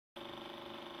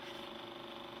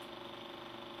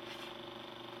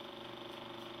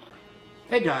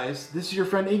Hey guys, this is your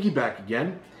friend Iggy back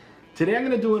again. Today I'm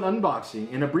going to do an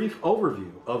unboxing and a brief overview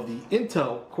of the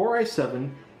Intel Core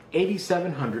i7-8700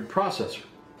 processor.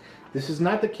 This is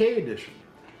not the K edition.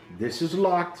 This is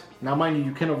locked. Now mind you,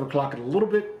 you can overclock it a little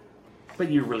bit, but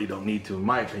you really don't need to, in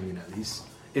my opinion at least.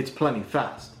 It's plenty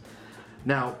fast.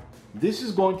 Now, this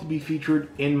is going to be featured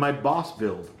in my boss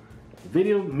build. The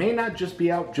video may not just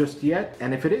be out just yet,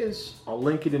 and if it is, I'll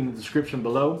link it in the description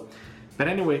below. But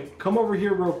anyway, come over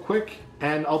here real quick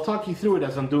and I'll talk you through it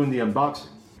as I'm doing the unboxing.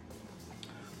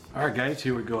 Alright guys,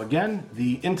 here we go again.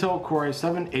 The Intel Core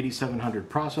i7-8700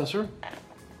 processor.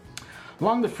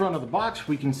 Along the front of the box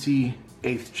we can see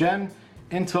 8th gen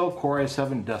Intel Core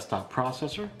i7 desktop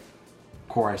processor.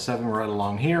 Core i7 right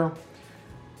along here.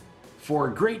 For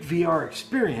a great VR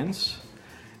experience,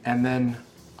 and then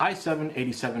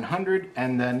i7-8700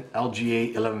 and then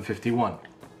LGA 1151,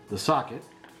 the socket.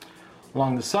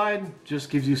 Along the side, just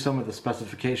gives you some of the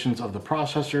specifications of the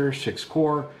processor,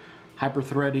 6-core,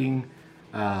 hyper-threading,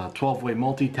 12-way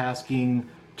multitasking,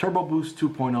 Turbo Boost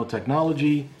 2.0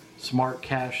 technology, Smart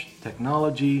Cache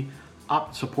technology,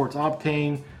 supports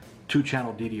Optane,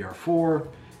 2-channel DDR4,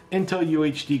 Intel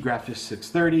UHD Graphics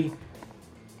 630,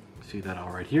 see that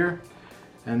all right here,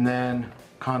 and then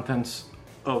contents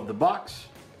of the box.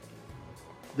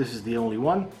 This is the only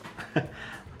one.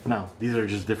 Now, these are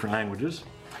just different languages.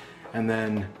 And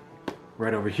then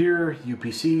right over here,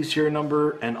 UPC, serial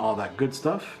number, and all that good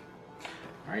stuff.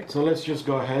 All right, so let's just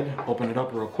go ahead, open it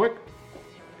up real quick.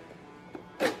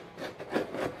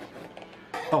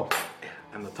 Oh,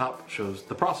 and the top shows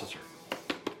the processor.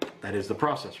 That is the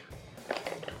processor.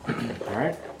 All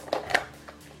right.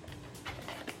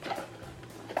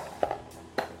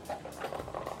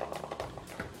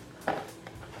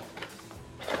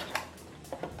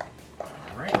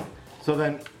 All right, so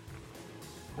then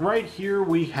right here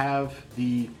we have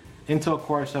the Intel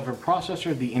Core i7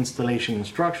 processor, the installation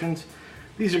instructions.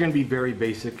 These are going to be very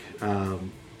basic,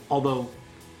 although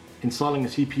installing a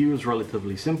CPU is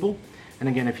relatively simple. And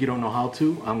again, if you don't know how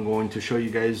to, I'm going to show you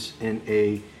guys in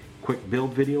a quick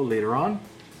build video later on.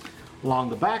 Along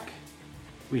the back,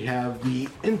 we have the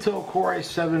Intel Core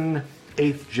i7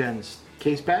 8th Gen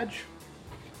case badge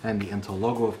and the Intel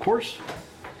logo, of course.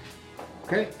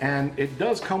 Okay, and it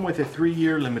does come with a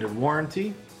 3-year limited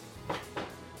warranty.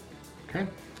 Okay,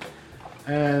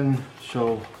 and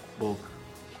so we'll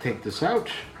take this out.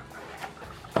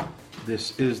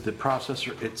 This is the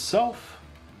processor itself.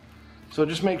 So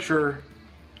just make sure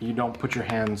you don't put your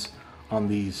hands on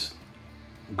these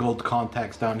gold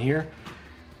contacts down here.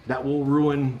 That will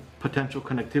ruin potential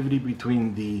connectivity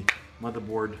between the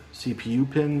motherboard CPU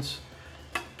pins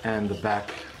and the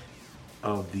back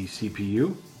of the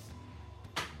CPU.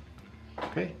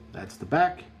 Okay, that's the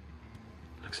back.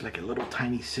 Looks like a little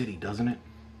tiny city, doesn't it?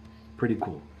 Pretty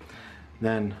cool.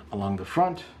 Then along the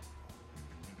front,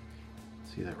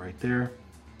 see that right there,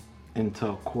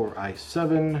 Intel Core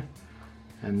i7,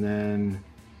 and then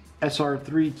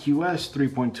SR3QS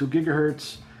 3.2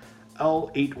 gigahertz,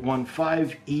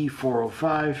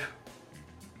 L815E405.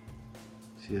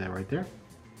 See that right there?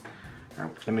 All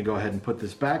right, let me go ahead and put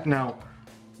this back. Now,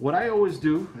 what I always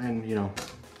do, and you know,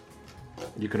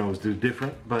 you can always do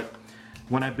different, but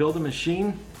when I build a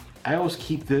machine, I always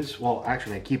keep this, well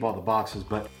actually I keep all the boxes,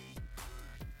 but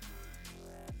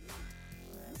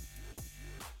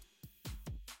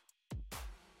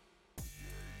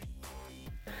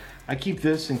I keep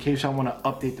this in case I want to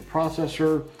update the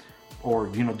processor or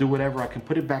do whatever. I can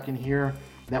put it back in here,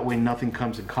 that way nothing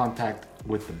comes in contact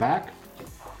with the back.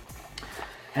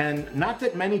 And not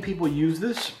that many people use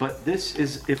this, but this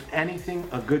is, if anything,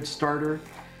 a good starter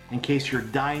in case you're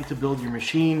dying to build your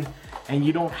machine and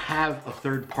you don't have a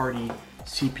third-party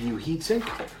CPU heatsink.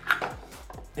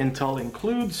 Intel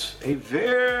includes a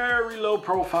very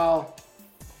low-profile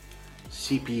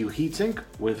CPU heatsink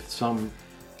with some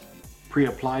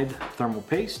pre-applied thermal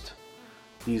paste.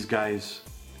 These guys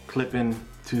clip in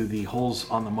to the holes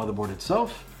on the motherboard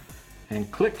itself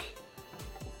and click,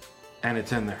 and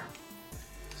it's in there.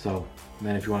 So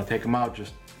then if you want to take them out,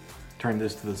 just turn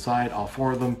this to the side, all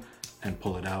 4 of them, and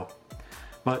pull it out.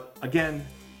 But again,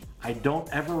 I don't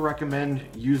ever recommend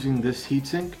using this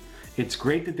heatsink. It's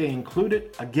great that they include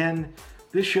it. Again,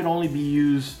 this should only be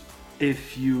used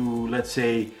if you, let's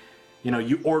say,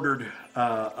 you ordered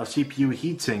a CPU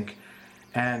heatsink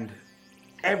and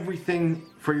everything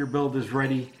for your build is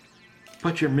ready,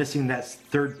 but you're missing that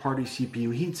third-party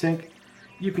CPU heatsink.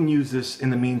 You can use this in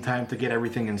the meantime to get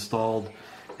everything installed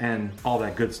and all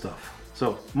that good stuff.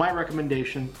 So my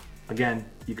recommendation, again,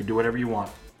 you can do whatever you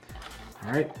want.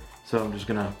 All right, so I'm just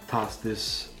gonna toss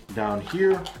this down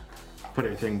here, put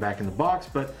everything back in the box,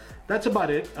 but that's about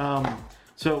it.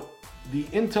 So the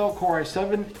Intel Core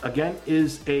i7 again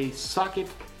is a socket.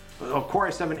 Core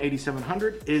i7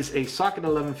 8700 is a socket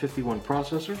 1151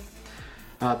 processor.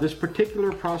 This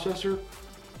particular processor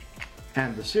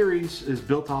and the series is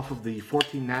built off of the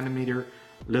 14 nanometer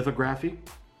lithography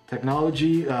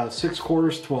technology, 6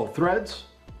 cores, 12 threads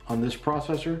on this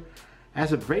processor.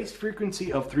 Has a base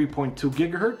frequency of 3.2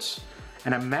 gigahertz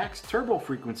and a max turbo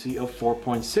frequency of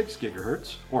 4.6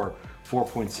 gigahertz or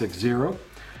 4.60.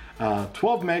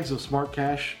 12 megs of smart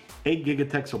cache, 8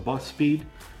 gigatex of bus speed,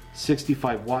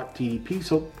 65 watt TDP,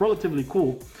 so relatively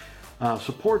cool.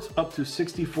 Supports up to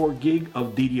 64 gig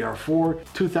of DDR4,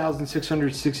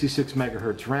 2666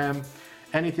 megahertz RAM.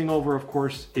 Anything over, of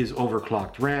course, is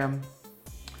overclocked RAM.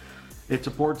 It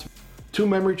supports 2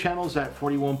 memory channels at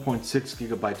 41.6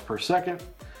 gigabytes per second.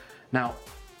 Now,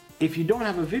 if you don't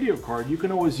have a video card, you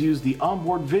can always use the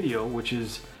onboard video, which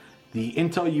is the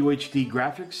Intel UHD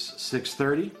Graphics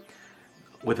 630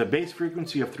 with a base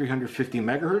frequency of 350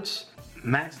 megahertz,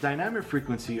 max dynamic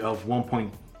frequency of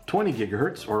 1.20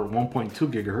 gigahertz or 1.2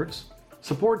 gigahertz.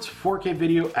 Supports 4K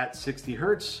video at 60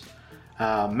 hertz,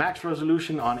 max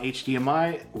resolution on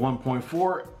HDMI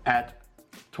 1.4 at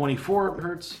 24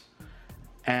 hertz,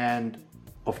 and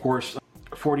of course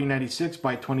 4096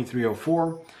 by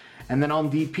 2304, and then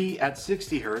on DP at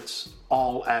 60 hertz,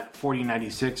 all at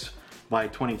 4096 by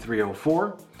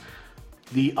 2304.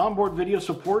 The onboard video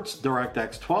supports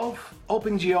DirectX 12,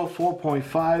 OpenGL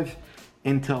 4.5,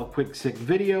 Intel QuickSync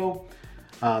video.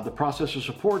 The processor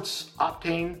supports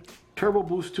Optane, Turbo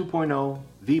Boost 2.0,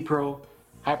 vPro,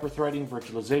 hyperthreading,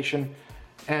 virtualization,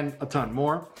 and a ton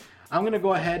more. I'm going to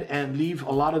go ahead and leave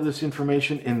a lot of this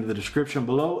information in the description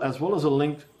below, as well as a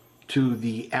link to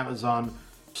the Amazon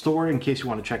store in case you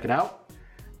want to check it out.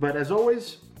 But as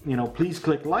always, please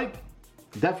click like,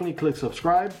 definitely click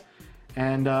subscribe,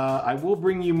 and I will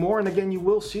bring you more. And again, you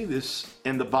will see this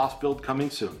in the boss build coming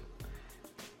soon.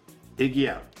 Iggy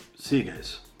out. See you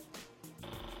guys.